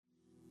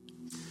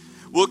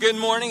Well, good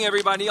morning,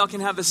 everybody. Y'all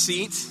can have a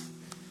seat.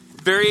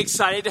 Very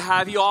excited to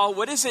have you all.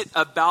 What is it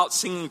about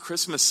singing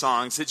Christmas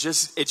songs? It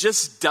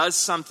just does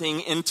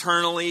something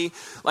internally.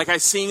 Like I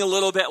sing a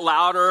little bit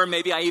louder.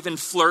 Maybe I even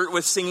flirt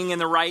with singing in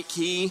the right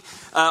key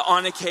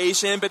on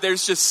occasion. But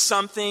there's just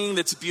something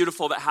that's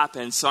beautiful that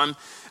happens. So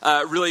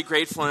I'm really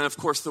grateful. And of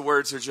course, the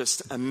words are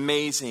just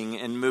amazing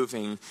and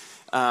moving.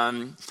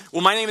 Well,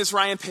 my name is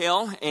Ryan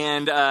Pale.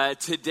 And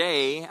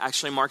today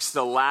actually marks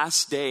the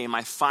last day,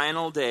 my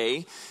final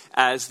day,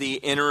 as the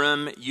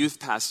interim youth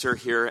pastor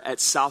here at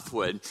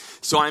Southwood.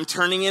 So I'm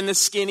turning in the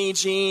skinny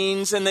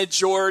jeans and the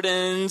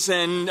Jordans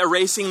and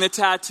erasing the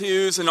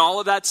tattoos and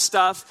all of that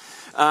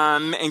stuff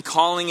and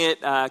calling it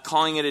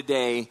a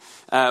day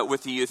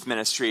with the youth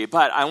ministry.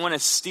 But I want to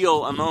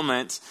steal a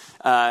moment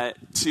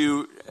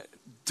to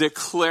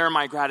declare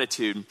my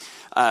gratitude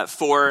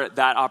for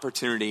that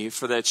opportunity,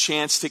 for the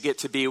chance to get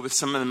to be with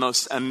some of the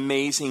most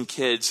amazing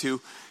kids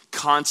who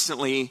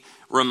constantly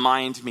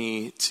remind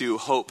me to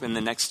hope in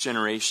the next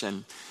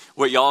generation.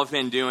 What y'all have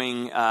been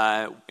doing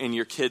in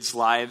your kids'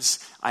 lives,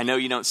 I know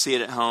you don't see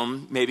it at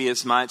home, maybe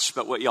as much,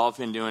 but what y'all have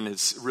been doing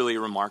is really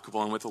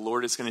remarkable. And what the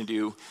Lord is going to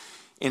do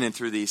in and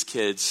through these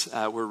kids,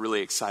 we're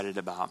really excited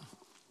about.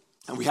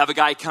 And we have a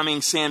guy coming,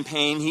 Sam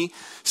Payne. He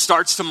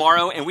starts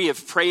tomorrow, and we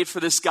have prayed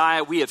for this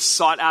guy. We have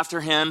sought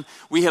after him.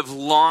 We have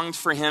longed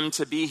for him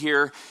to be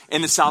here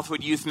in the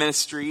Southwood Youth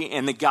Ministry,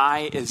 and the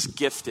guy is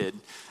gifted.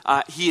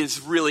 He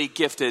is really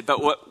gifted,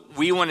 but what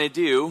we want to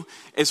do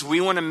is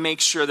we want to make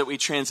sure that we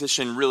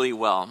transition really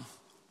well.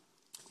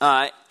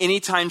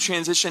 Anytime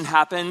transition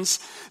happens,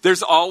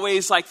 there's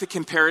always like the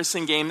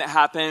comparison game that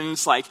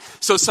happens. Like,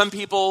 so some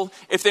people,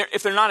 if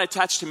they're not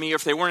attached to me or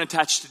if they weren't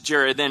attached to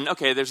Jared, then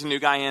okay, there's a new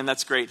guy in,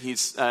 that's great.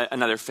 He's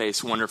another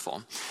face,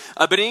 wonderful.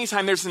 But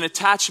anytime there's an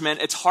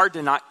attachment, it's hard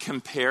to not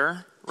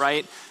compare,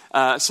 right?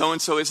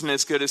 So-and-so isn't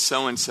as good as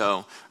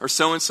so-and-so, or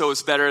so-and-so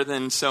is better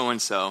than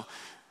so-and-so.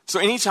 So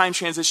anytime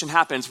transition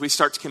happens, we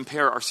start to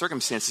compare our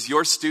circumstances.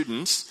 Your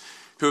students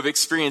who have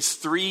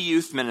experienced 3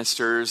 youth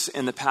ministers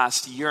in the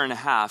past year and a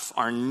half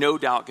are no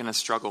doubt going to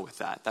struggle with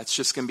that. That's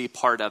just going to be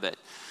part of it.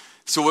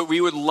 So what we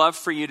would love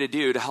for you to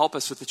do to help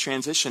us with the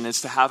transition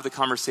is to have the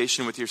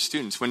conversation with your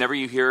students. Whenever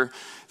you hear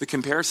the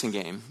comparison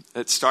game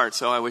that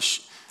starts, I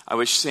wish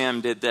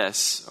Sam did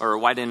this, or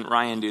why didn't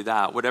Ryan do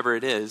that, whatever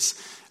it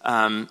is,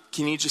 can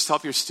you just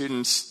help your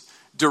students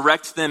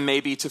direct them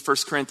maybe to 1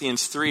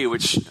 Corinthians 3,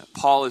 which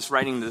Paul is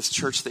writing to this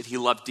church that he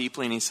loved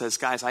deeply. And he says,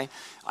 guys, I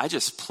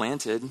just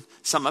planted.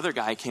 Some other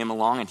guy came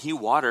along and he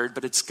watered,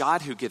 but it's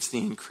God who gives the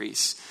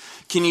increase.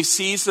 Can you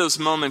seize those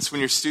moments when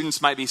your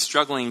students might be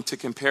struggling to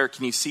compare?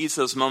 Can you seize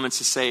those moments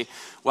to say,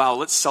 wow,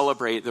 let's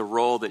celebrate the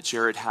role that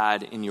Jared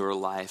had in your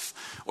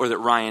life, or that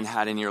Ryan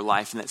had in your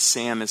life, and that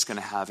Sam is going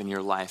to have in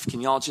your life? Can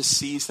y'all just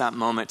seize that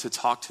moment to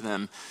talk to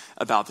them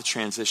about the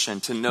transition,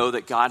 to know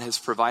that God has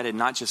provided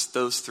not just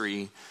those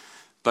 3,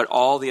 but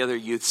all the other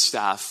youth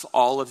staff,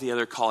 all of the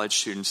other college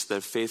students that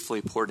have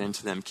faithfully poured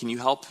into them? Can you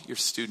help your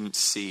students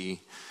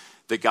see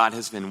that God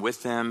has been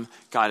with them,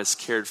 God has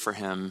cared for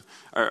him,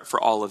 or for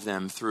all of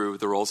them through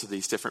the roles of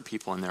these different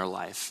people in their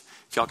life?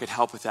 If y'all could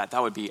help with that,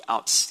 that would be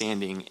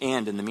outstanding.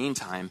 And in the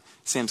meantime,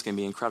 Sam's going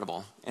to be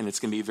incredible, and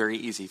it's going to be very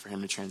easy for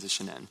him to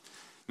transition in.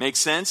 Make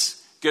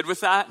sense? Good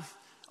with that?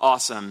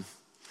 Awesome.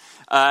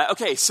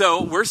 Okay,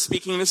 so we're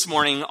speaking this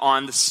morning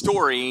on the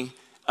story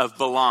of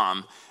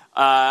Balaam.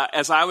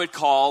 As I would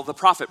call the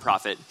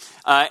prophet,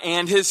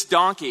 and his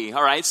donkey.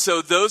 All right.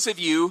 So those of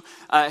you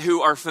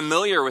who are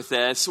familiar with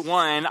this,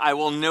 one, I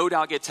will no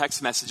doubt get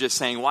text messages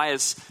saying, why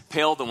is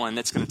Pale the one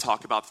that's going to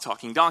talk about the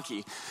talking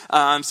donkey?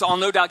 So I'll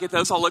no doubt get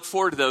those. I'll look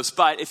forward to those.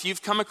 But if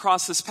you've come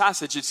across this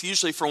passage, it's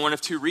usually for one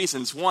of 2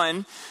 reasons.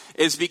 One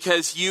is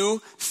because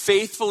you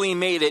faithfully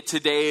made it to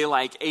day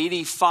like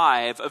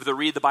 85 of the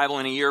Read the Bible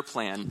in a Year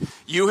plan.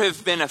 You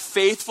have been a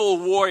faithful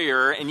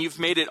warrior, and you've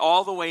made it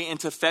all the way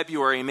into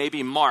February,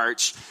 maybe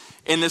March,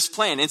 in this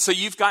plan. And so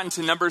you've gotten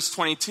to Numbers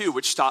 22,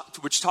 which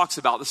talks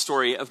about the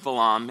story of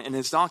Balaam and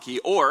his donkey.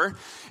 Or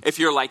if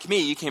you're like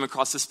me, you came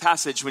across this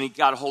passage when you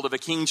got a hold of a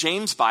King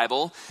James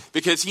Bible,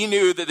 because you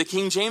knew that the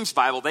King James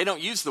Bible, they don't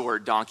use the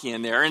word donkey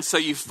in there. And so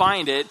you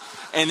find it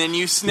and then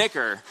you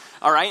snicker.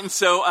 All right. And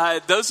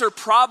so those are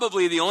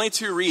probably the only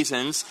 2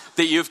 reasons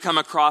that you've come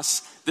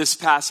across this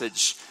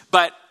passage.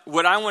 But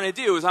what I want to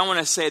do is I want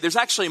to say there's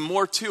actually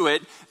more to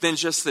it than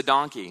just the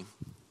donkey.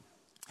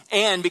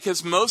 And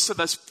because most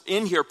of us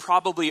in here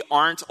probably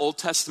aren't Old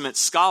Testament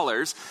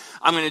scholars,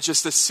 I'm going to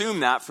just assume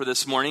that for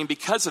this morning.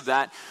 Because of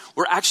that,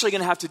 we're actually going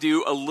to have to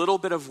do a little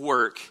bit of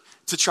work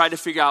to try to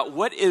figure out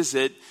what is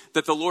it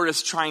that the Lord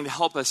is trying to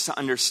help us to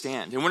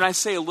understand. And when I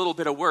say a little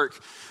bit of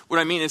work, what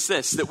I mean is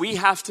this, that we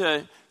have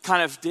to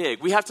kind of dig.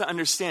 We have to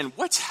understand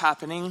what's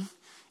happening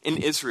in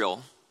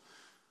Israel.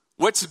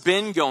 What's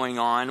been going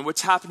on,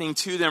 what's happening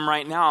to them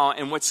right now,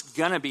 and what's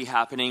going to be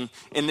happening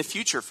in the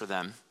future for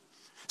them.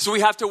 So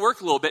we have to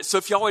work a little bit. So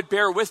if y'all would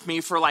bear with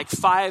me for like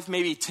 5,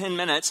 maybe 10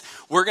 minutes,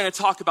 we're going to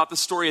talk about the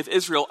story of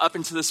Israel up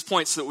until this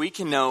point so that we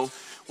can know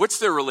what's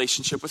their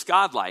relationship with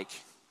God like.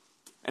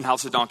 And how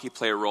does the donkey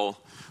play a role?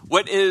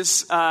 What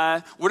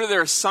are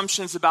their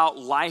assumptions about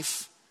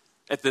life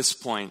at this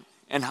point?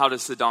 And how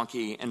does the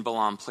donkey and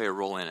Balaam play a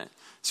role in it?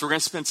 So we're going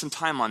to spend some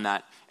time on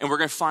that. And we're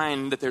going to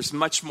find that there's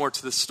much more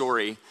to the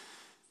story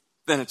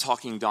than a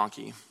talking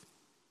donkey.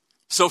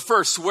 So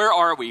first, where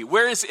are we?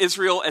 Where is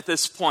Israel at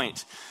this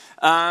point?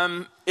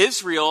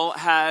 Israel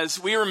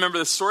we remember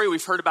the story,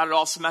 we've heard about it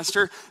all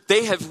semester.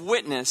 They have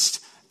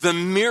witnessed the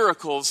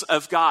miracles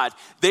of God.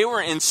 They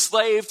were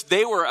enslaved,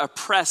 they were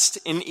oppressed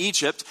in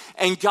Egypt,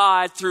 and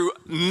God, through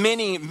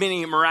many,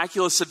 many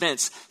miraculous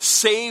events,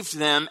 saved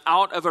them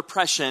out of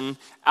oppression,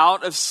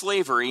 out of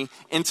slavery,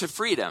 into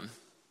freedom.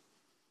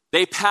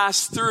 They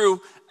passed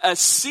through a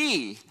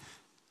sea.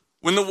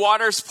 When the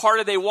waters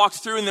parted, they walked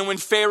through, and then when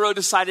Pharaoh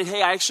decided,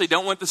 hey, I actually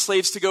don't want the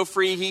slaves to go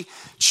free, he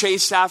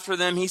chased after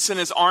them. He sent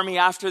his army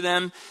after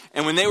them.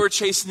 And when they were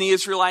chasing the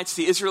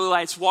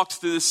Israelites walked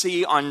through the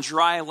sea on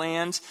dry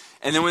land.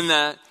 And then when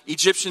the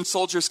Egyptian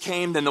soldiers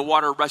came, then the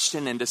water rushed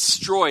in and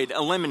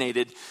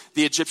eliminated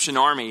the Egyptian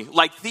army.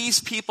 Like,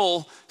 these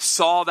people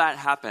saw that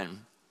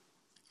happen.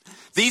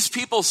 These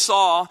people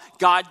saw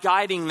God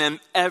guiding them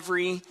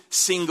every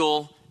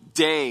single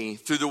day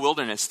through the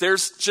wilderness.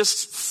 There's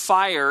just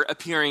fire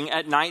appearing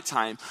at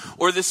nighttime,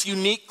 or this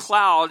unique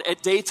cloud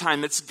at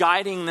daytime that's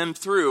guiding them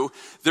through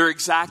their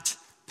exact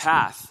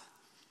path.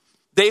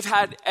 They've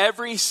had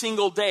every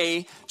single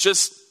day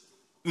just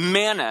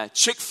manna.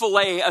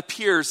 Chick-fil-A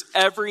appears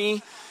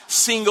every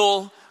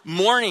single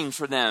morning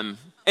for them,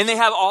 and they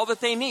have all that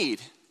they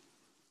need,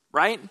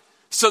 right?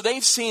 So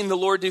they've seen the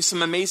Lord do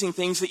some amazing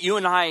things that you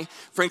and I,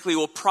 frankly,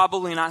 will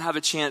probably not have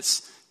a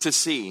chance to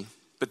see,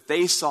 but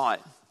they saw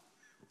it.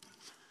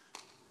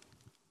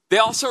 They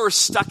also are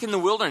stuck in the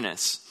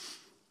wilderness.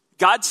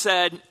 God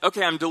said,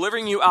 okay, I'm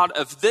delivering you out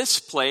of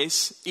this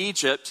place,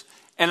 Egypt,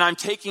 and I'm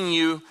taking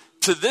you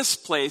to this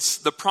place,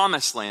 the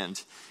promised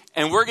land.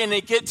 And we're going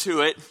to get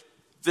to it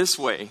this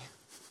way.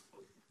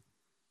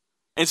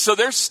 And so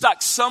they're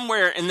stuck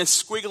somewhere in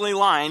this squiggly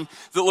line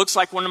that looks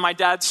like one of my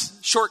dad's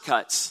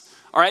shortcuts.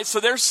 All right, so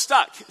they're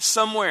stuck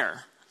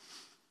somewhere.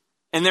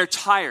 And they're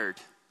tired.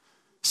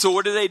 So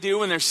what do they do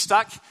when they're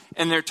stuck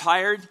and they're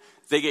tired?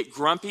 They get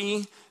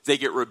grumpy, they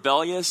get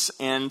rebellious,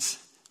 and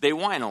they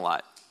whine a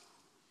lot.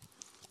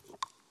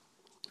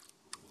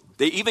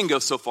 They even go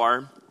so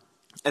far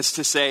as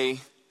to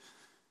say,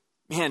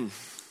 man,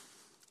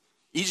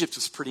 Egypt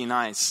was pretty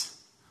nice.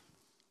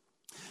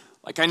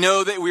 Like, I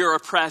know that we were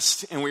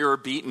oppressed and we were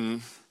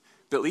beaten,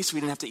 but at least we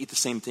didn't have to eat the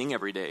same thing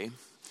every day.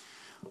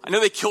 I know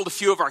they killed a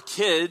few of our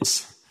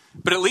kids,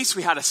 but at least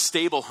we had a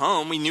stable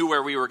home. We knew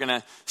where we were going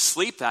to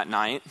sleep that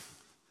night.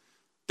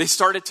 They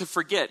started to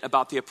forget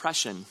about the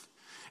oppression.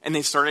 And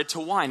they started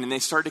to whine and they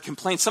started to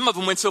complain. Some of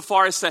them went so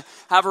far as to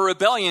have a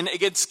rebellion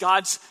against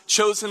God's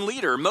chosen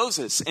leader,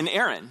 Moses and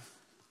Aaron.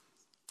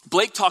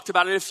 Blake talked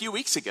about it a few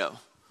weeks ago.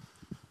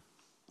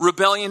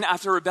 Rebellion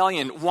after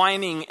rebellion,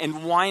 whining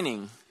and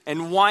whining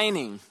and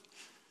whining.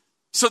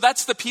 So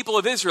that's the people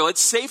of Israel.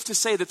 It's safe to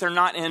say that they're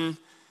not in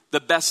the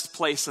best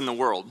place in the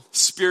world,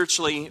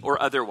 spiritually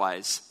or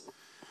otherwise.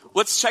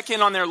 Let's check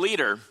in on their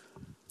leader,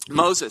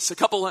 Moses. A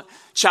couple of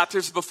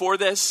chapters before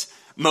this,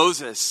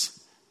 Moses,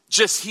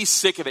 he's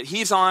sick of it.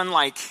 He's on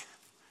like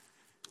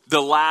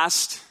the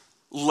last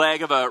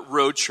leg of a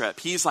road trip.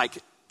 He's like,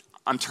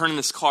 I'm turning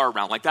this car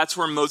around. Like, that's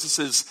where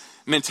Moses'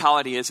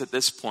 mentality is at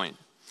this point.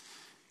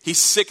 He's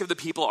sick of the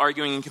people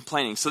arguing and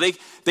complaining. So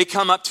they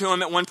come up to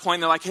him at one point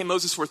and they're like, hey,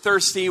 Moses, we're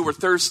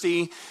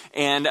thirsty.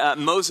 And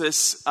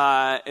Moses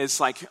is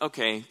like,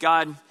 okay,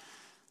 God,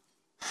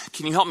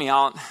 can you help me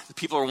out? The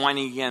people are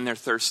whining again, they're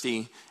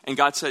thirsty. And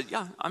God said,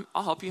 yeah,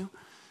 I'll help you.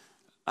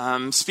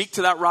 Speak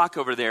to that rock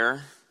over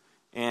there.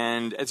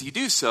 And as you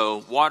do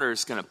so, water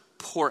is going to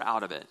pour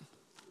out of it.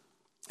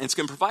 And it's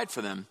going to provide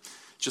for them,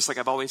 just like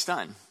I've always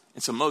done.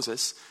 And so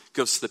Moses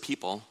goes to the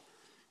people,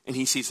 and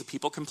he sees the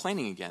people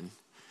complaining again.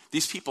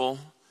 These people,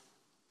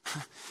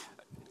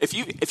 if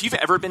you've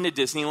ever been to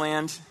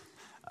Disneyland,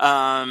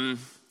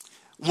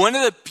 one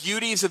of the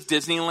beauties of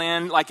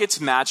Disneyland, like,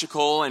 it's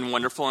magical and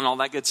wonderful and all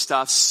that good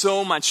stuff,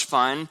 so much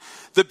fun.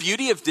 The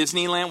beauty of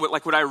Disneyland,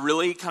 like what I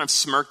really kind of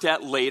smirked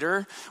at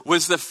later,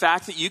 was the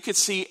fact that you could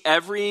see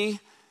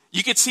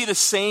the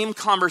same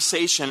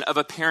conversation of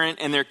a parent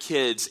and their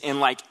kids in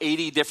like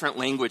 80 different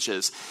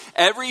languages.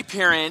 Every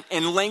parent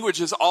in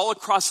languages all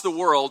across the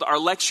world are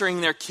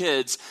lecturing their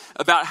kids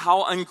about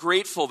how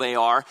ungrateful they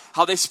are,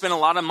 how they spend a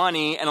lot of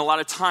money and a lot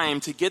of time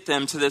to get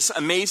them to this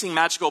amazing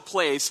magical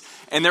place,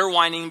 and they're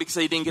whining because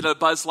they didn't get a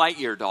Buzz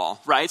Lightyear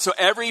doll, right? So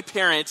every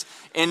parent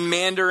in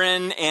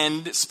Mandarin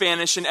and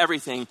Spanish and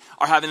everything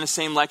are having the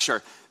same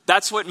lecture.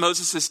 That's what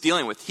Moses is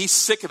dealing with. He's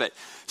sick of it.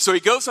 So he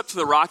goes up to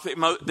the rock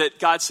that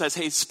God says,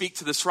 hey, speak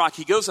to this rock.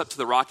 He goes up to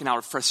the rock and out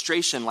of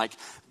frustration, like,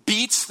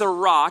 beats the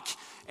rock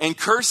and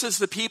curses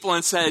the people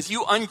and says,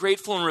 you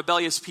ungrateful and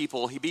rebellious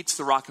people. He beats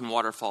the rock and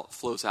water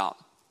flows out.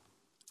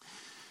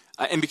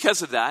 And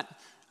because of that,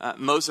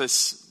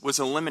 Moses was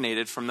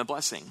eliminated from the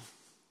blessing.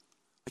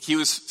 Like, he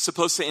was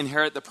supposed to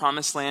inherit the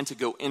promised land, to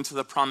go into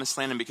the promised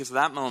land. And because of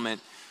that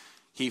moment,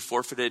 he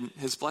forfeited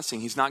his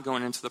blessing. He's not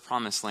going into the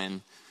promised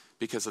land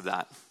because of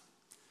that.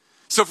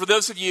 So for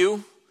those of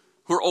you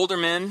who are older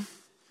men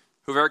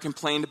who've ever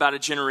complained about a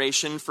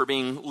generation for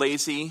being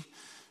lazy,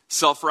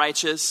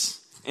 self-righteous,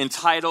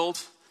 entitled,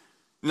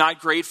 not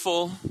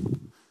grateful,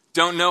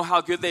 don't know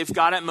how good they've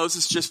got it,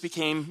 Moses just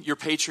became your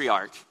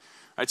patriarch.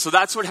 Right? So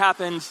that's what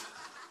happened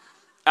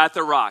at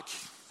the rock.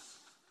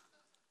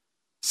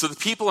 So the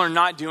people are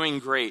not doing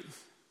great.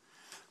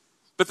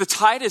 But the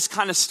tide has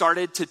kind of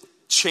started to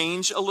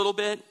change a little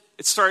bit.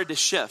 It started to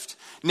shift.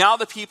 Now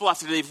the people,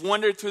 after they've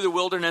wandered through the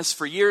wilderness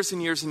for years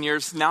and years and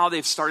years, now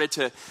they've started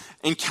to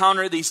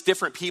encounter these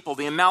different people,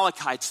 the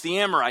Amalekites, the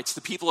Amorites,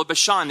 the people of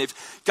Bashan.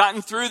 They've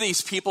gotten through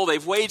these people.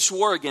 They've waged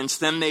war against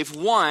them. They've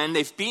won.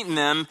 They've beaten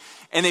them.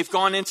 And they've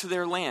gone into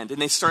their land.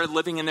 And they started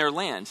living in their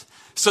land.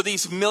 So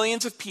these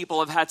millions of people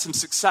have had some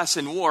success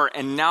in war.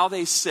 And now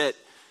they sit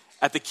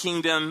at the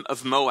kingdom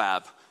of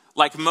Moab.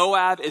 Like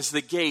Moab is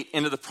the gate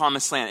into the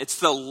promised land. It's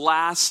the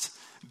last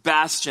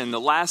bastion, the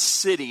last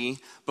city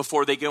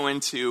before they go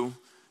into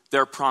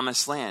their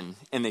promised land.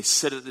 And they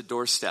sit at the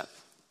doorstep.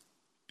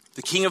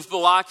 The king of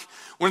Balak,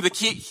 one of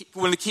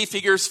the key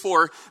figures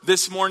for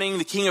this morning,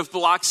 the king of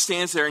Balak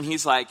stands there and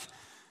he's like,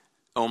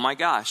 oh my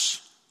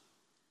gosh,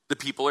 the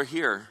people are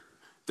here.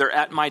 They're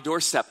at my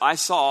doorstep. I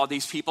saw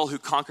these people who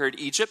conquered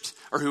Egypt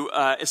or who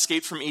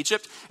escaped from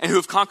Egypt and who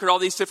have conquered all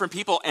these different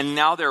people. And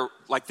now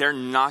they're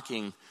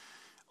knocking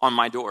on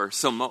my door.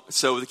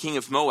 So the king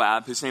of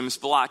Moab, whose name is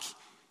Balak,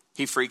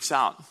 he freaks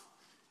out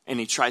and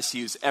he tries to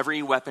use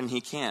every weapon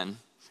he can.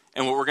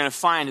 And what we're going to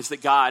find is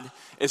that God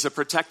is a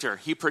protector.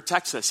 He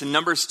protects us. In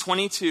Numbers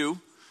 22,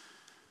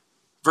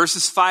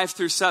 verses 5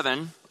 through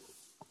 7,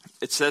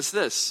 it says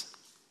this.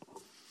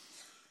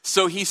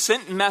 So he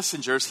sent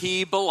messengers,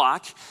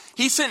 Balak,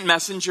 he sent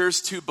messengers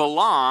to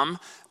Balaam,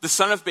 the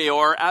son of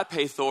Beor, at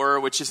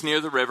Pethor, which is near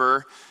the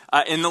river,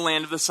 in the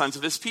land of the sons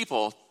of his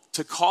people,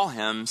 to call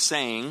him,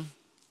 saying,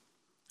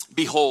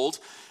 behold,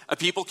 a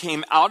people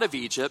came out of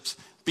Egypt.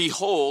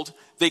 Behold,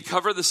 they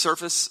cover the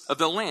surface of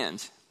the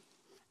land,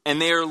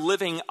 and they are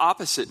living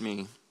opposite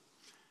me.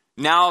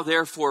 Now,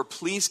 therefore,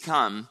 please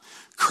come,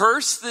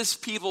 curse this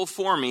people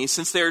for me,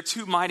 since they are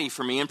too mighty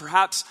for me, and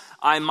perhaps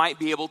I might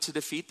be able to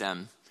defeat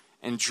them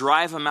and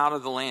drive them out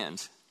of the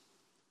land.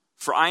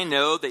 For I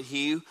know that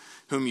he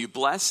whom you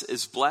bless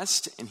is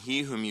blessed, and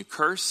he whom you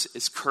curse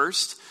is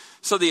cursed.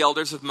 So the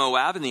elders of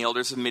Moab and the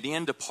elders of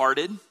Midian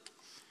departed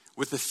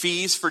with the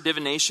fees for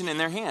divination in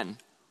their hand.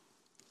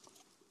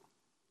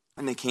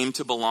 And they came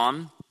to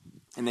Balaam,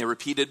 and they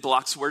repeated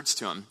Balak's words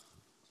to him.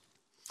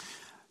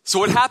 So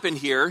what happened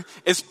here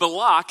is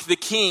Balak, the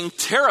king,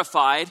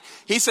 terrified,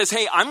 he says,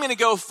 hey, I'm going to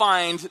go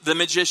find the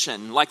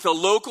magician, like the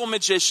local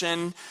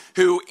magician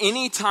who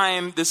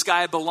anytime this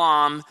guy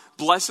Balaam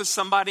blesses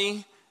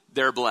somebody,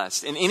 they're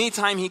blessed. And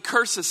anytime he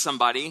curses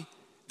somebody,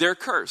 they're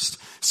cursed.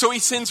 So he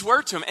sends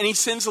word to him and he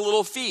sends a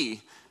little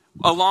fee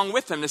along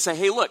with him to say,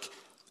 hey, look,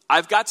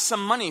 I've got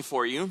some money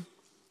for you.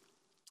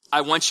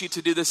 I want you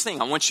to do this thing.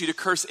 I want you to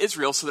curse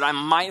Israel so that I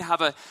might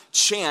have a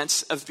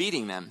chance of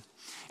beating them.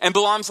 And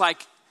Balaam's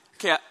like,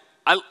 okay,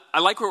 I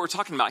like what we're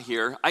talking about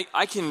here.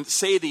 I can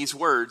say these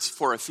words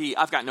for a fee.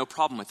 I've got no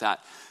problem with that.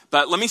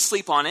 But let me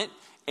sleep on it,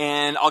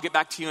 and I'll get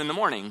back to you in the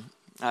morning,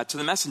 to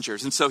the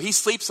messengers. And so he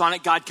sleeps on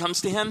it. God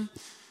comes to him.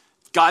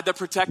 God, the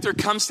protector,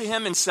 comes to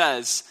him and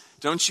says,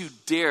 don't you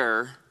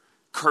dare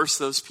curse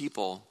those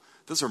people.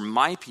 Those are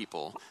my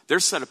people. They're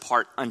set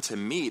apart unto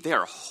me. They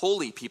are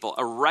holy people,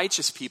 a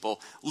righteous people.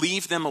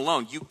 Leave them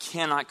alone. You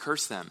cannot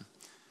curse them.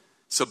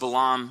 So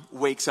Balaam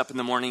wakes up in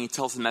the morning. He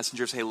tells the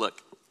messengers, hey,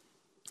 look,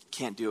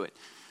 can't do it.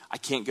 I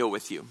can't go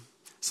with you.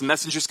 So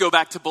messengers go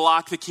back to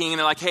Balak, the king, and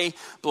they're like, hey,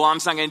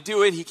 Balaam's not going to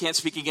do it. He can't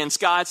speak against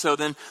God. So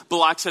then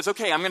Balak says,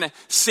 okay, I'm going to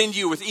send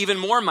you with even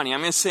more money. I'm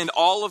going to send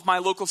all of my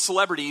local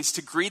celebrities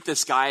to greet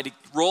this guy, to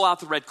roll out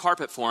the red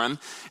carpet for him.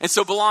 And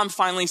so Balaam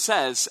finally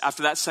says,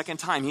 after that second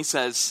time, he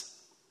says,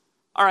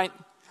 all right,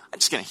 I'm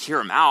just going to hear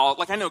him out.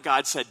 Like, I know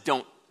God said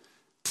don't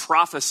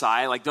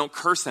prophesy, like don't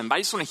curse them, but I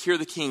just want to hear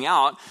the king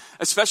out,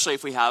 especially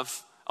if we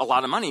have a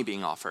lot of money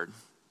being offered.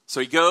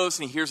 So he goes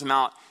and he hears him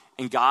out,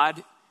 and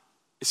God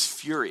is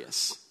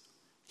furious.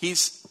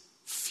 He's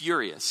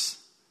furious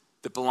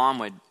that Balaam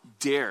would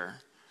dare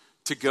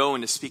to go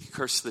and to speak a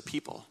curse to the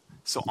people.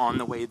 So on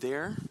the way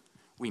there,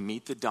 we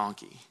meet the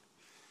donkey.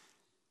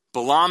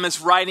 Balaam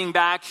is riding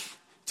back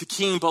to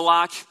King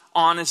Balak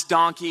on his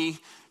donkey,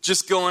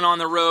 just going on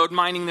the road,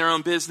 minding their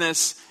own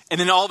business. And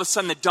then all of a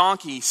sudden the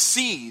donkey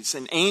sees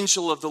an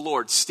angel of the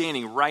Lord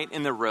standing right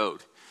in the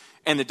road.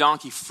 And the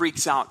donkey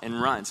freaks out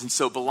and runs. And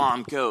so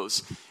Balaam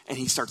goes and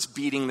he starts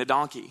beating the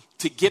donkey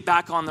to get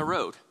back on the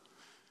road.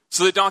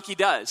 So the donkey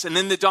does. And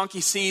then the donkey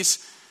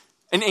sees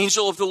an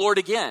angel of the Lord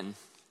again.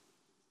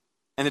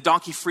 And the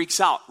donkey freaks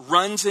out,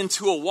 runs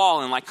into a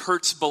wall and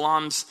hurts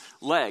Balaam's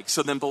leg.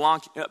 So then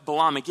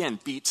Balaam again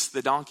beats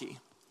the donkey.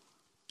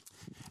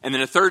 And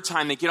then a third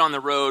time they get on the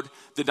road,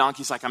 the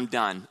donkey's like, I'm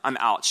done. I'm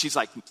out. She's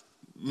like,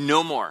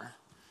 no more.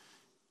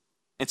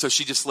 And so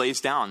she just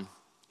lays down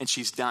and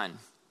she's done.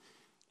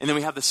 And then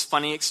we have this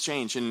funny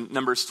exchange in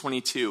Numbers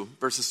 22,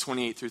 verses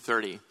 28 through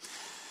 30.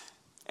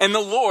 And the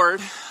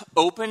Lord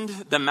opened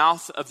the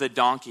mouth of the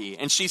donkey,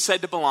 and she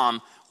said to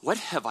Balaam, "What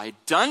have I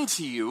done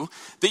to you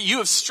that you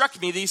have struck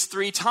me these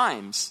 3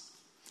 times?"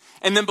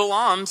 And then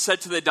Balaam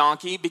said to the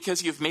donkey,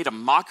 "Because you have made a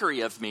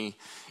mockery of me.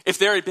 If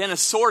there had been a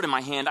sword in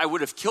my hand, I would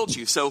have killed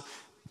you." So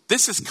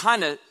this is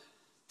kind of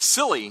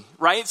silly,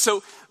 right?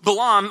 So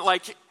Balaam,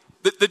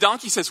 the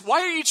donkey says,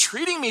 "Why are you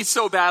treating me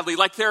so badly?"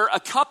 Like they're a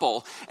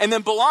couple. And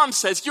then Balaam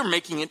says, "You're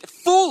making a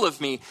fool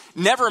of me."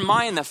 Never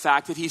mind the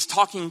fact that he's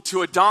talking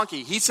to a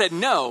donkey. He said,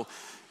 "No,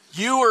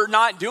 you are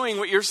not doing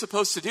what you're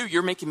supposed to do.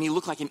 You're making me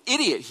look like an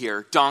idiot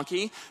here,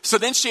 donkey." So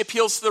then she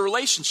appeals to the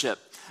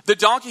relationship. The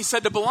donkey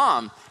said to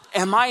Balaam,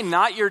 "Am I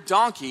not your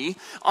donkey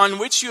on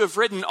which you have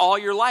ridden all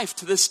your life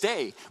to this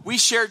day? We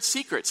shared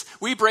secrets.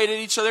 We braided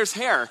each other's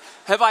hair.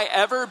 Have I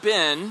ever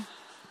been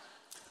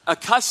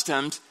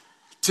accustomed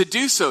to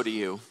do so to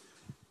you?"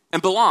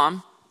 And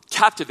Balaam,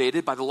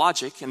 captivated by the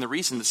logic and the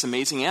reason this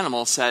amazing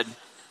animal, said,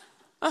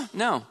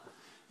 "No,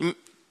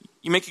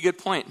 you make a good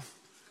point,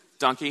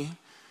 donkey.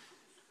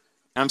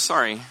 I'm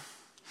sorry."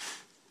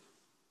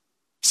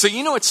 So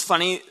it's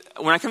funny,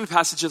 when I come to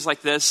passages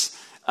like this,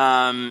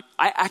 I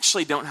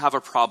actually don't have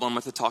a problem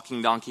with a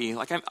talking donkey.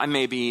 I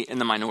may be in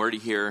the minority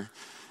here.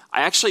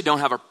 I actually don't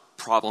have a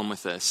problem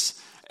with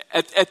this.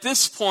 At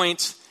this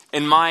point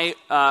in my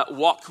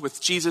walk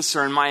with Jesus,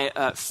 or in my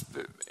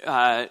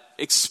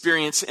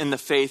experience in the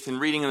faith and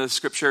reading of the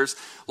scriptures,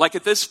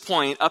 at this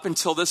point, up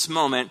until this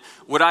moment,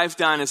 what I've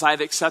done is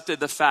I've accepted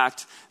the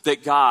fact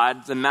that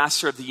God, the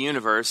master of the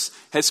universe,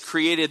 has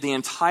created the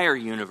entire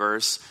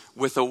universe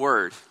with a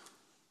word.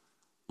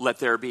 Let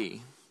there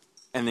be.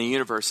 And the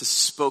universe is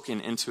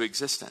spoken into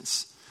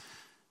existence.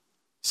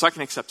 So I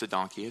can accept a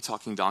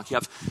talking donkey.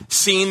 I've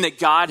seen that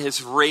God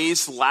has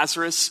raised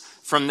Lazarus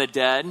from the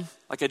dead.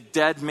 Like a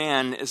dead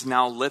man is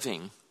now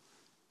living.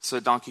 So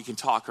a donkey can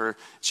talk. Or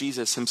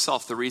Jesus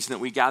himself, the reason that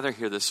we gather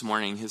here this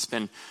morning, has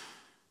been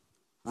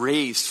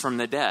raised from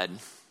the dead.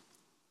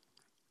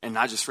 And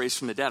not just raised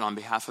from the dead on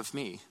behalf of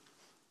me.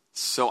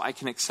 So I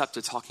can accept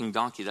a talking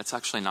donkey. That's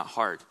actually not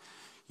hard.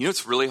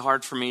 It's really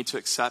hard for me to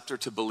accept or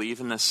to believe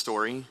in this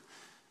story.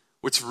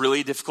 What's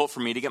really difficult for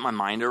me to get my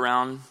mind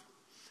around.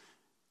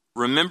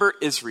 Remember,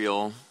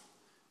 Israel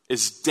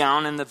is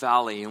down in the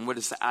valley, and what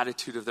is the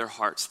attitude of their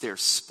hearts? They're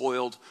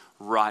spoiled,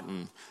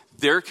 rotten.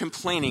 They're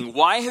complaining,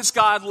 "Why has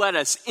God led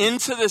us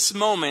into this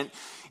moment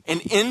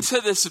and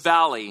into this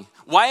valley?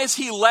 Why has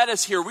he led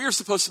us here? We were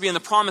supposed to be in the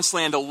promised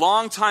land a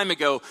long time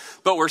ago,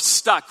 but we're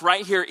stuck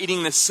right here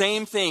eating the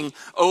same thing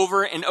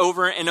over and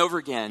over and over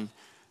again."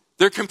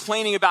 They're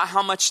complaining about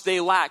how much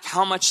they lack,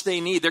 how much they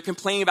need. They're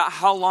complaining about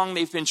how long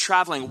they've been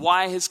traveling.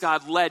 Why has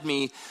God led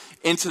me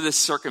into this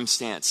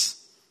circumstance?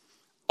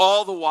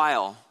 All the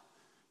while,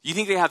 you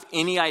think they have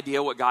any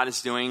idea what God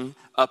is doing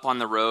up on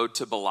the road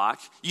to Balak?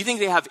 You think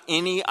they have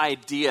any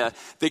idea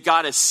that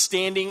God is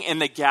standing in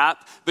the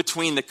gap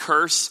between the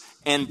curse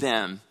and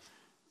them?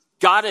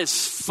 God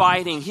is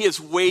fighting. He is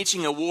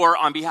waging a war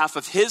on behalf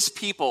of his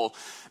people,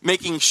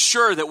 making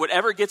sure that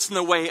whatever gets in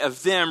the way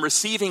of them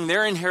receiving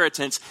their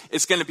inheritance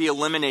is going to be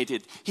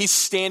eliminated. He's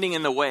standing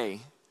in the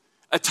way.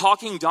 A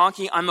talking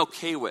donkey, I'm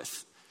okay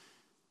with.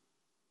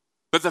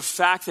 But the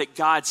fact that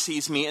God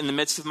sees me in the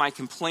midst of my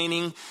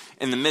complaining,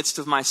 in the midst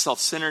of my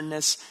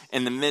self-centeredness,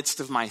 in the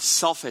midst of my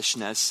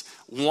selfishness,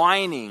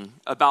 whining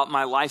about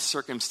my life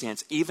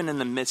circumstance, even in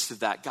the midst of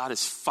that, God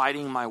is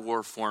fighting my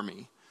war for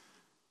me.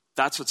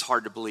 That's what's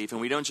hard to believe. And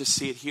we don't just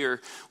see it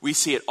here. We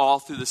see it all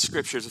through the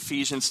scriptures.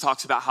 Ephesians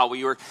talks about how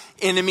we were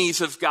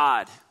enemies of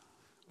God.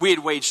 We had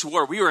waged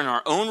war. We were in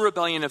our own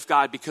rebellion of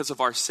God because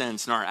of our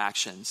sins and our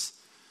actions.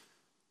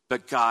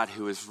 But God,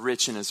 who is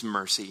rich in his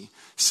mercy,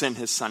 sent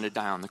his son to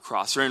die on the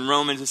cross. Or in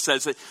Romans, it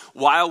says that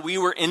while we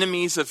were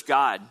enemies of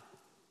God,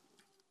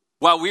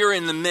 while we were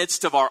in the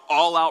midst of our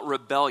all-out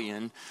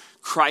rebellion,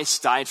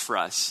 Christ died for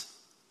us.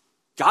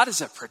 God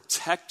is a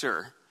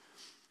protector.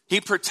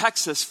 He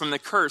protects us from the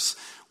curse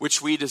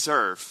which we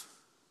deserve.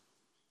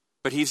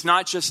 But he's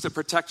not just a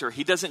protector.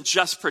 He doesn't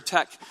just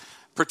protect.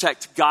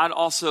 God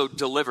also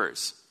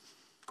delivers.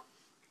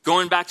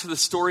 Going back to the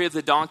story of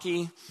the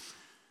donkey.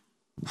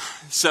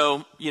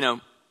 So,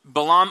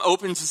 Balaam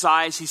opens his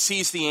eyes. He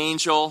sees the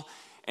angel.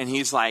 And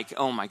he's like,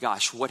 "Oh my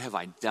gosh, what have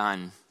I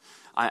done?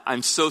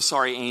 I'm so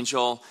sorry,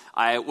 angel.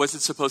 I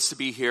wasn't supposed to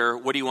be here.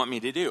 What do you want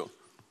me to do?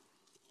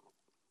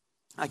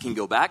 I can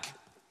go back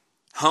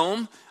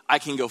home. I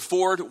can go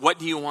forward. What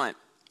do you want?"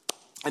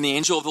 And the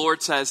angel of the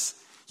Lord says,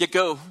 "Yeah,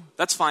 go.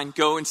 That's fine.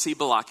 Go and see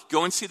Balak.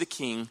 Go and see the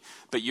king.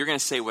 But you're going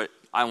to say what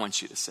I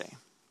want you to say."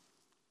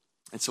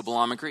 And so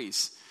Balaam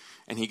agrees.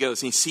 And he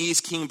goes and he sees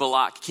King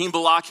Balak. King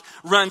Balak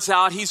runs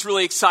out. He's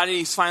really excited.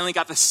 He's finally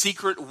got the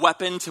secret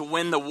weapon to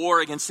win the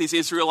war against these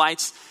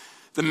Israelites.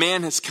 The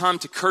man has come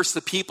to curse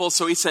the people.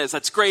 So he says,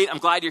 "That's great. I'm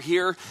glad you're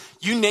here.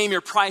 You name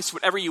your price,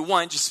 whatever you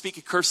want. Just speak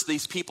a curse to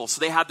these people." So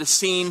they have this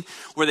scene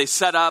where they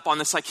set up on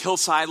this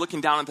hillside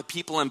looking down at the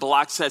people. And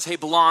Balak says, "Hey,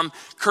 Balaam,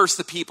 curse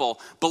the people."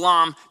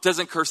 Balaam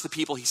doesn't curse the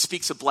people. He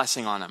speaks a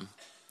blessing on them.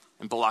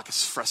 And Balak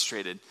is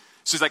frustrated.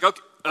 So he's like,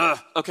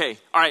 okay,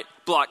 all right,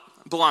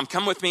 Balaam,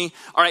 come with me.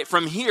 All right,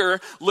 from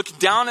here, look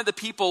down at the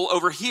people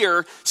over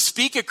here,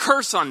 speak a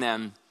curse on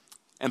them.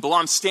 And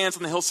Balaam stands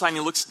on the hillside and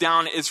he looks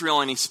down at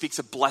Israel and he speaks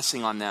a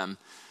blessing on them.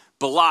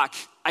 Balak,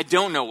 I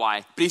don't know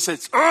why, but he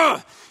says,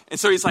 ugh! And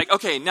so he's like,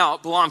 okay, now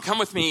Balaam, come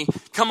with me,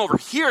 come over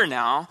here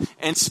now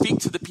and speak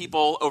to the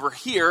people over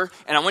here,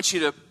 and I want you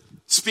to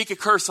speak a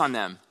curse on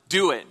them.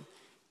 Do it.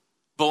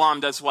 Balaam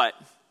does what?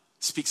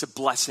 Speaks a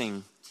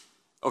blessing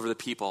over the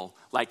people,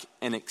 like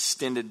an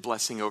extended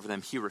blessing over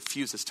them. He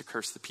refuses to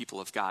curse the people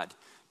of God.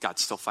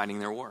 God's still fighting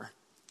their war.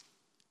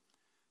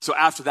 So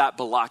after that,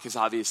 Balak is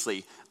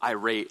obviously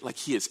irate, like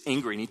he is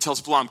angry. And he tells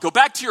Balaam, go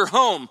back to your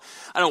home.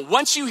 I don't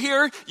want you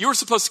here. You were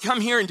supposed to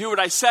come here and do what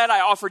I said.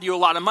 I offered you a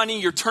lot of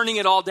money. You're turning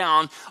it all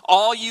down.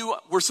 All you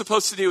were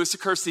supposed to do is to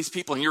curse these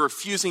people, and you're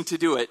refusing to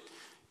do it.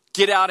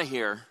 Get out of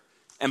here.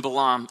 And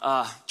Balaam,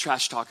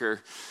 trash talker,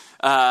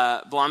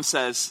 Balaam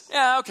says,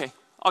 yeah, okay,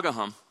 I'll go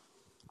home.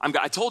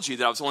 I told you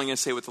that I was only going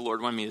to say what the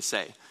Lord wanted me to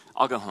say.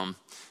 I'll go home.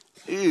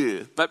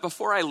 Ew. But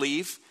before I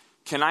leave,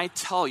 can I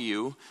tell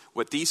you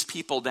what these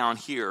people down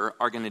here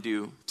are going to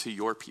do to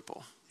your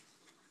people?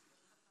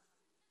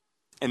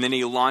 And then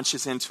he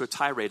launches into a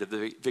tirade of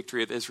the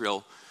victory of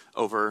Israel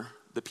over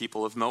the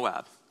people of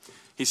Moab.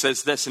 He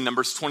says this in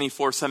Numbers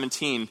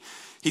 24:17.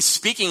 He's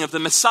speaking of the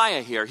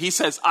Messiah here. He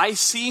says, I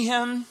see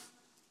him,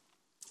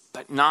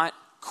 but not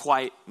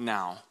quite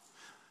now.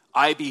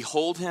 I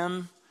behold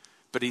him,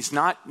 but he's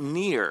not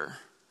near.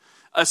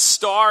 A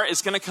star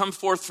is going to come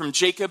forth from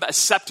Jacob. A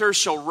scepter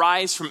shall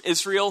rise from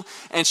Israel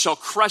and shall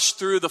crush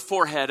through the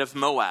forehead of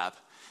Moab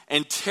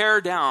and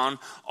tear down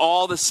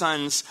all the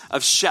sons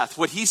of Sheth.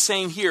 What he's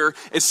saying here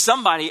is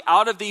somebody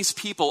out of these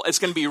people is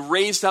going to be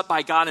raised up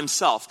by God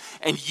himself.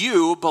 And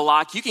you,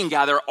 Balak, you can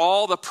gather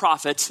all the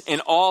prophets in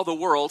all the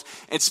world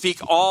and speak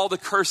all the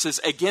curses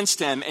against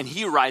him, and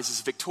he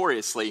rises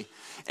victoriously.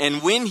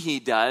 And when he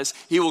does,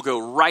 he will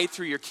go right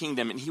through your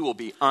kingdom and he will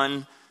be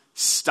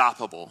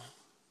unstoppable.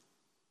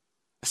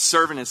 A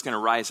servant is going to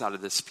rise out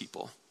of this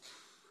people.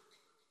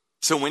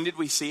 So when did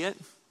we see it?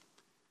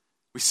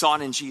 We saw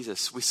it in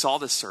Jesus. We saw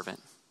the servant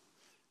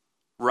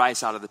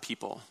rise out of the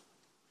people.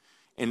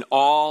 And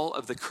all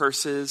of the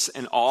curses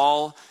and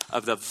all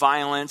of the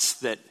violence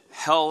that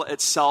hell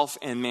itself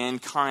and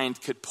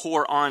mankind could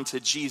pour onto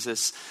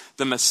Jesus,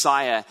 the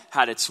Messiah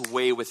had its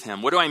way with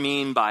him. What do I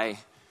mean by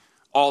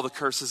all the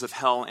curses of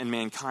hell and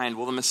mankind?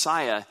 Well, the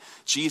Messiah,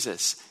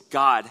 Jesus,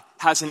 God,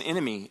 has an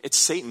enemy. It's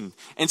Satan.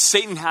 And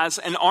Satan has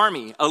an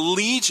army, a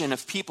legion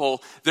of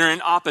people that are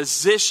in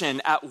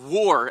opposition at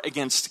war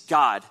against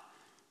God.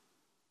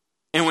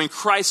 And when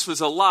Christ was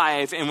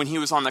alive and when he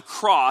was on the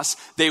cross,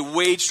 they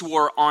waged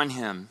war on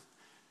him.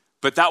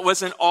 But that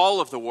wasn't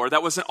all of the war.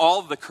 That wasn't all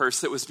of the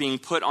curse that was being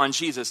put on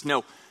Jesus.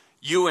 No,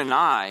 you and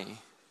I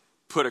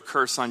put a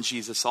curse on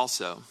Jesus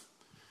also.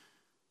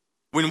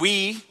 When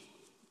we,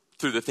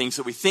 through the things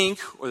that we think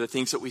or the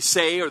things that we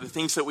say or the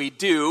things that we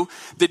do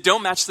that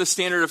don't match the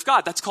standard of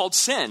God, that's called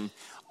sin.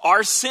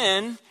 Our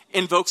sin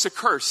invokes a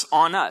curse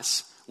on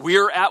us.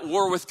 We're at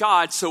war with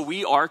God, so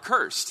we are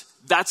cursed.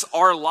 That's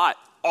our lot,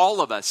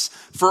 all of us,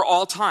 for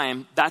all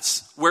time.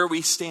 That's where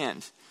we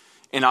stand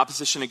in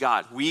opposition to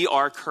God. We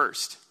are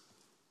cursed.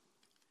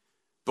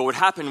 But what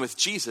happened with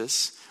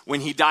Jesus when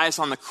he dies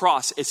on the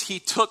cross is he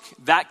took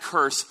that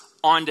curse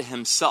onto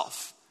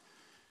himself.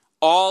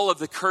 All of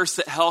the curse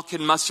that hell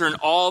could muster and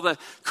all the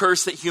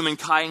curse that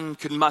humankind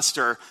could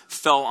muster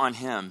fell on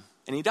him.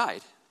 And he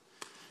died.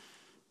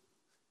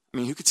 I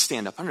mean, who could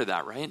stand up under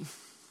that, right?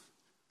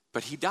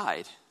 But he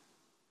died.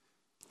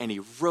 And he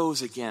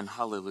rose again,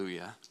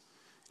 hallelujah.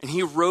 And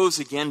he rose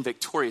again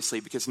victoriously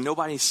because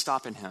nobody's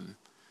stopping him.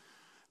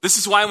 This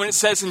is why when it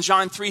says in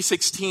John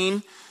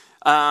 3:16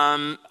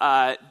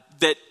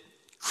 that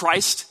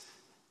Christ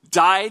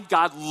died,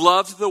 God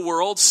loved the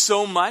world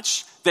so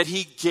much that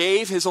he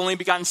gave his only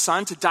begotten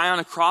son to die on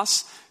a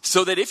cross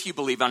so that if you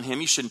believe on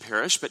him, you shouldn't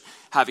perish, but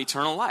have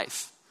eternal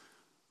life.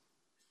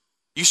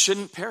 You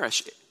shouldn't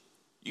perish.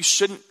 You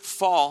shouldn't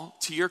fall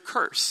to your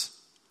curse.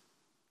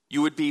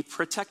 You would be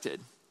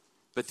protected,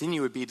 but then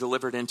you would be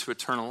delivered into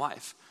eternal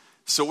life.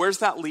 So where's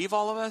that leave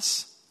all of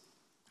us?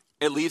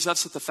 It leaves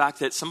us with the fact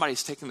that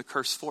somebody's taken the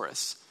curse for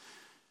us.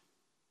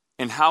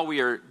 And how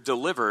we are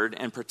delivered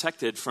and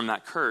protected from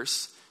that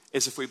curse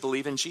is if we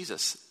believe in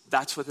Jesus.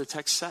 That's what the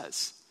text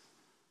says.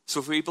 So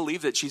if we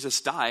believe that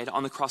Jesus died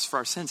on the cross for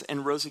our sins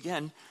and rose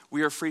again,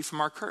 we are free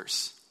from our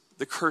curse,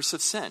 the curse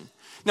of sin.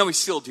 Now we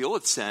still deal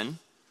with sin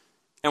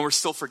and we're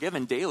still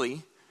forgiven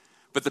daily,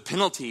 but the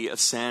penalty of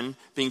sin,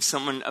 being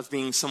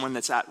someone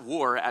that's at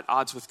war, at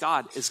odds with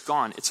God, is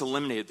gone. It's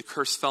eliminated. The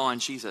curse fell on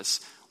Jesus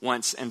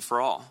once and for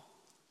all.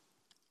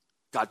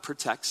 God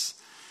protects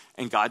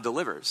and God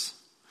delivers.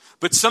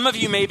 But some of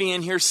you may be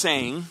in here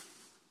saying,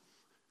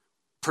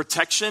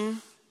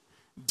 protection,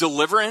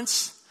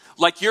 deliverance,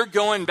 Like you're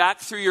going back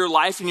through your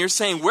life and you're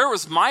saying, where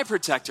was my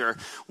protector?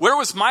 Where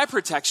was my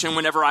protection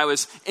whenever I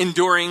was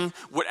enduring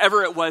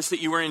whatever it was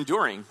that you were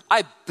enduring?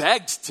 I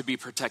begged to be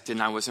protected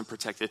and I wasn't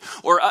protected.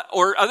 Or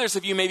others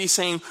of you may be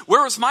saying,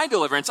 where was my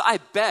deliverance? I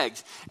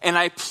begged and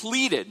I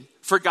pleaded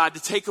for God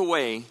to take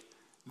away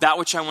that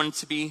which I wanted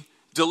to be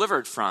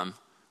delivered from.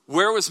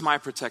 Where was my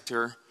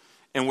protector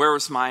and where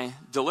was my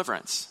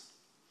deliverance?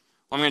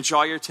 Well, I'm going to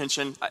draw your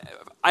attention.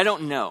 I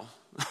don't know.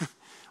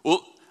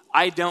 Well,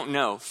 I don't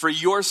know. For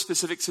your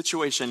specific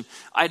situation,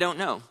 I don't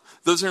know.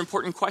 Those are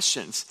important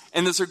questions.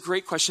 And those are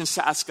great questions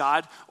to ask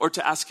God or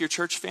to ask your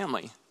church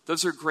family.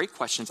 Those are great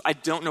questions. I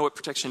don't know what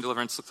protection and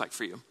deliverance look like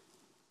for you.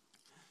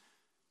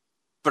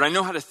 But I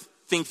know how to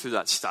think through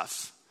that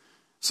stuff.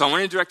 So I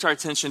want to direct our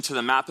attention to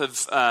the map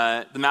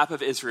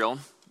of Israel.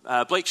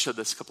 Blake showed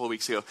this a couple of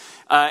weeks ago.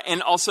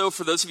 And also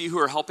for those of you who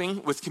are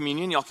helping with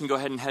communion, y'all can go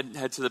ahead and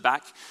head to the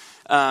back.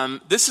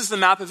 This is the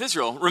map of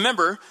Israel.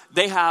 Remember,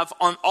 they have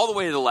all the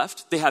way to the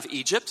left, they have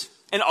Egypt,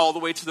 and all the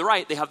way to the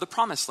right, they have the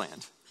Promised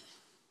Land.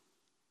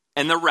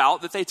 And the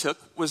route that they took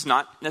was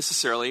not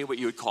necessarily what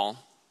you would call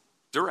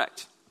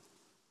direct.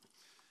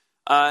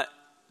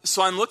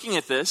 So I'm looking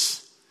at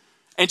this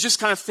and just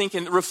kind of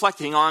thinking,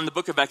 reflecting on the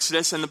book of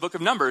Exodus and the book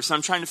of Numbers. So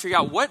I'm trying to figure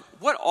out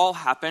what all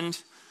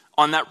happened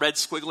on that red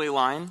squiggly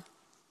line.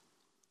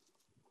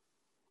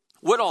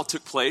 What all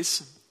took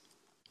place?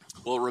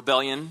 Well,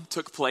 rebellion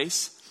took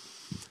place.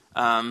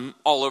 All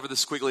over the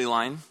squiggly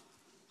line.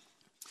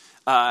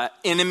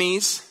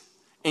 Enemies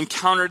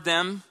encountered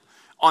them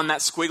on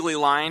that squiggly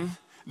line.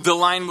 The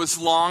line was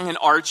long and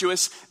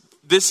arduous.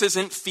 This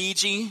isn't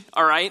Fiji,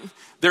 all right?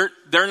 They're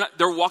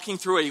walking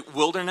through a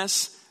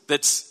wilderness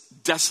that's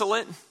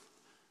desolate.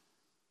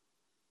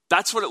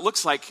 That's what it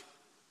looks like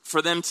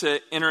for them to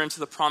enter into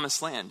the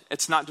Promised Land.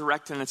 It's not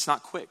direct and it's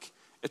not quick.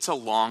 It's a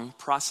long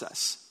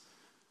process.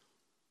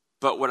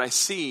 But what I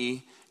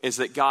see is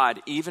that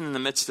God, even in the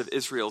midst of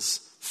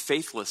Israel's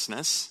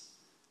faithlessness,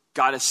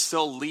 God is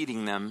still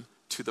leading them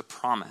to the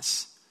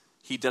promise.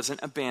 He doesn't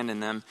abandon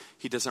them.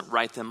 He doesn't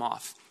write them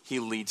off. He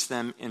leads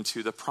them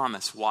into the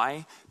promise.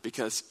 Why?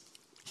 Because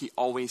he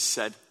always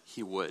said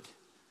he would.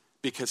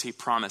 Because he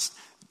promised.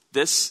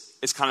 This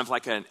is kind of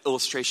like an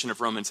illustration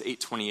of Romans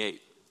 8:28.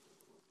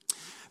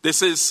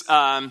 This is,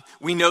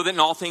 we know that in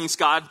all things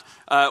God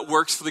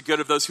works for the good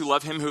of those who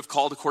love him, who have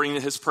called according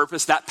to his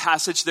purpose. That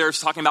passage there is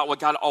talking about what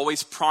God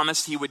always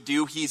promised he would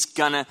do. He's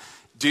gonna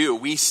do.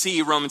 We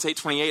see Romans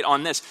 8:28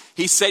 on this.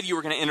 He said you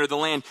were going to enter the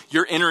land.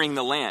 You're entering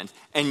the land.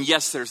 And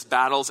yes, there's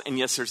battles, and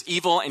yes, there's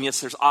evil, and yes,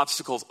 there's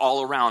obstacles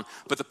all around,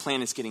 but the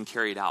plan is getting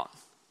carried out.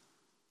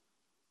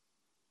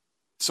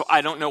 So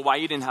I don't know why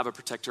you didn't have a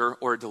protector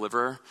or a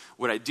deliverer.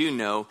 What I do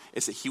know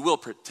is that he will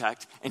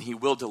protect and he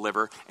will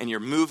deliver, and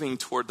you're moving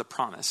toward the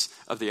promise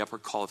of the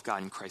upward call of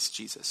God in Christ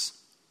Jesus.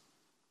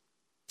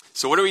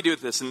 So what do we do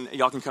with this? And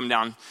y'all can come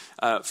down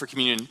for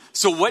communion.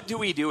 So what do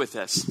we do with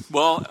this?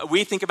 Well,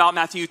 we think about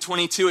Matthew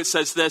 22. It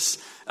says this.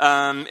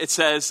 It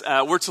says,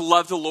 we're to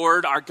love the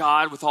Lord our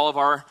God with all of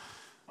our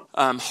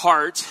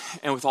heart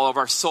and with all of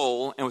our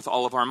soul and with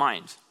all of our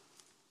mind.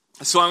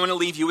 So I want to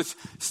leave you with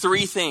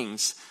three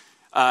things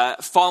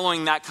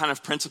following that kind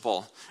of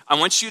principle. I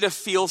want you to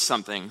feel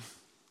something.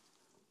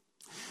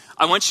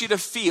 I want you to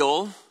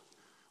feel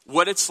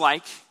what it's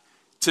like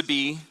to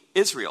be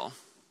Israel.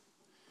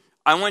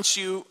 I want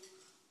you,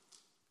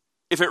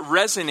 if it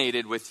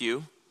resonated with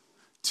you,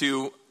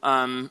 to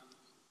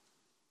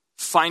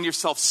find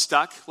yourself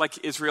stuck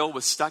like Israel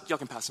was stuck. Y'all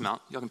can pass them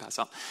out. Y'all can pass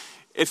out.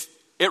 If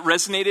it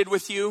resonated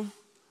with you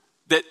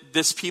that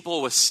this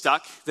people was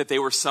stuck, that they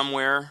were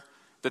somewhere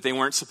that they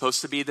weren't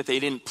supposed to be, that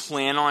they didn't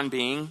plan on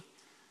being,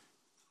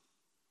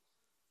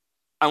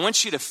 I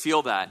want you to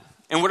feel that.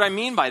 And what I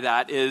mean by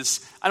that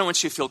is, I don't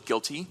want you to feel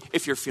guilty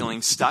if you're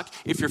feeling stuck,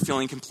 if you're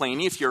feeling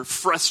complaining, if you're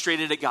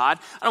frustrated at God.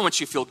 I don't want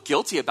you to feel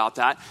guilty about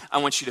that. I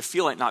want you to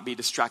feel it, not be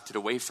distracted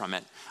away from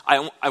it.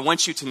 I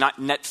want you to not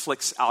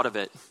Netflix out of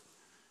it.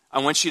 I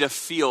want you to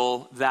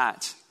feel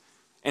that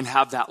and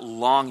have that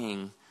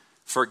longing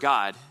for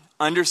God,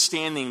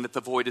 understanding that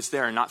the void is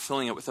there and not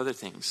filling it with other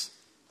things.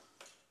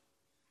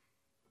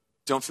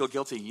 Don't feel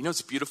guilty. You know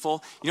what's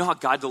beautiful? You know how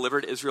God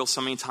delivered Israel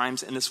so many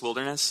times in this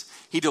wilderness?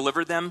 He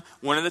delivered them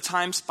one of the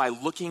times by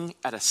looking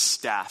at a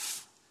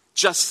staff.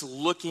 Just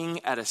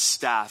looking at a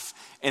staff,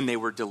 and they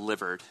were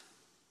delivered.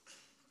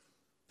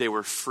 They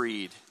were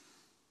freed.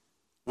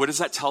 What does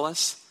that tell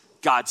us?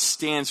 God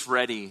stands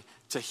ready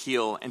to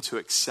heal and to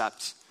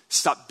accept.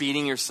 Stop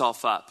beating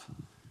yourself up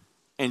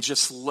and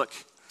just look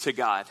to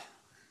God.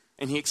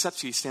 And he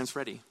accepts you. He stands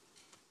ready.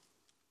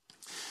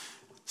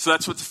 So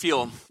that's what to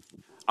feel.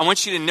 I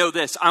want you to know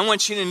this. I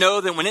want you to know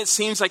that when it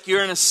seems like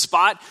you're in a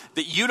spot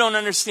that you don't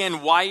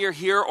understand why you're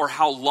here or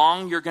how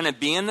long you're going to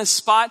be in this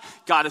spot,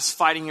 God is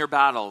fighting your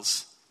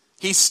battles.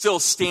 He still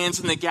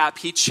stands in the gap.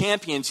 He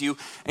champions you,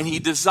 and he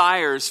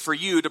desires for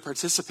you to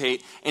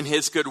participate in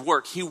his good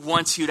work. He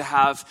wants you to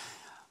have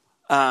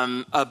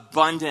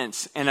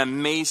abundant and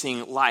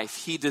amazing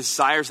life. He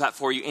desires that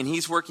for you, and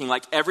he's working.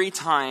 Like every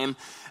time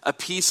a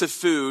piece of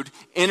food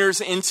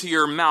enters into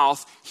your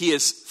mouth, he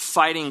is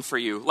fighting for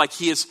you. Like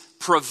he is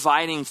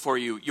providing for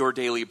you your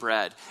daily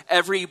bread.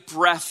 Every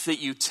breath that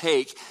you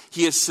take,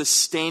 he is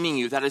sustaining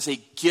you. That is a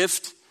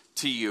gift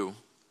to you.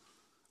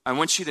 I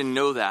want you to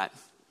know that.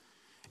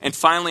 And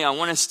finally, I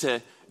want us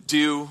to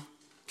do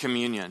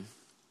communion.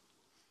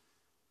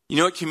 You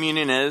know what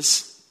communion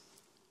is?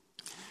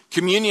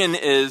 Communion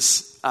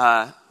is,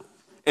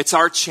 it's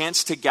our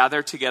chance to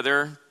gather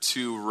together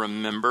to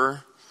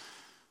remember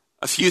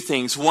a few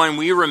things. One,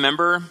 we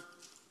remember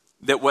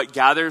that what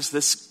gathers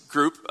this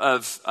group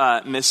of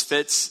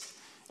misfits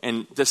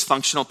and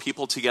dysfunctional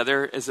people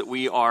together is that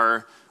we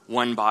are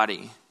one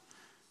body.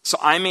 So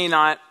I may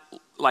not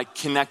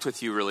connect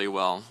with you really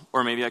well,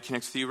 or maybe I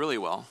connect with you really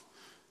well,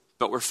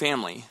 but we're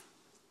family.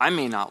 I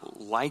may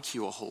not like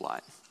you a whole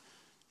lot.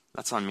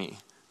 That's on me.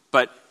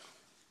 But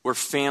we're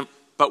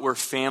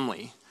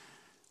family.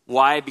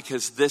 Why?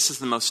 Because this is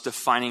the most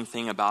defining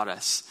thing about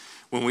us.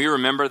 When we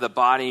remember the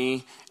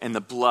body and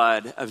the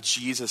blood of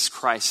Jesus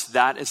Christ,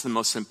 that is the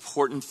most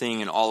important thing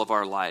in all of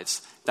our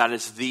lives. That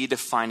is the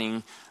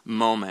defining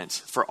moment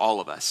for all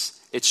of us.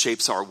 It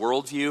shapes our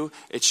worldview,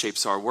 it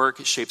shapes our work,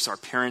 it shapes our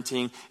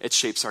parenting, it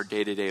shapes our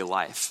day-to-day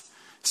life.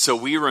 So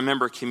we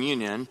remember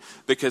communion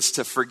because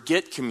to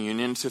forget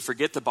communion, to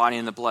forget the body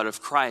and the blood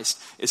of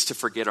Christ, is to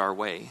forget our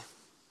way.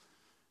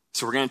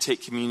 So we're going to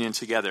take communion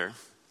together.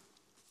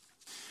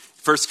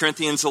 1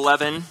 Corinthians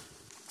 11,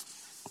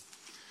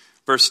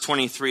 verse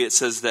 23, it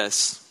says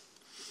this: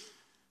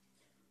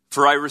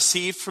 "For I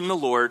received from the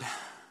Lord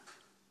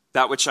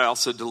that which I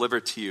also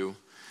delivered to you,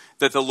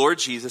 that the Lord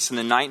Jesus, in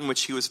the night in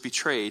which he was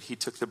betrayed, he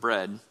took the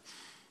bread.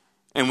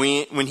 And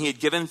when he had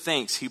given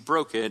thanks, he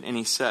broke it, and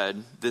he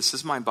said, 'This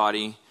is my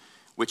body,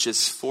 which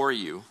is for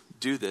you.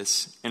 Do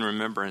this in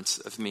remembrance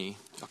of me.'"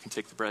 Y'all can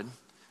take the bread.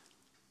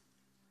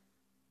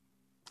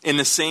 "In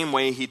the same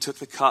way, he took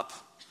the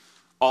cup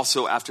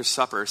also after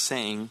supper,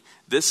 saying,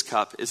 'This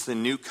cup is the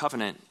new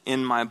covenant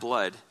in my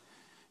blood.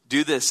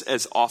 Do this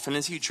as often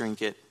as you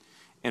drink it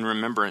in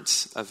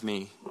remembrance of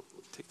me.'"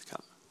 Take the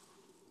cup.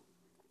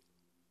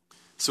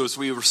 So as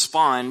we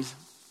respond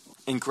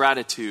in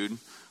gratitude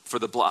for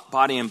the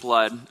body and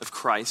blood of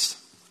Christ,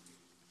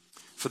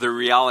 for the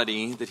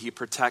reality that he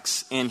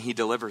protects and he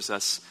delivers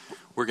us,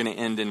 we're going to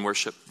end in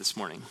worship this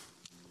morning.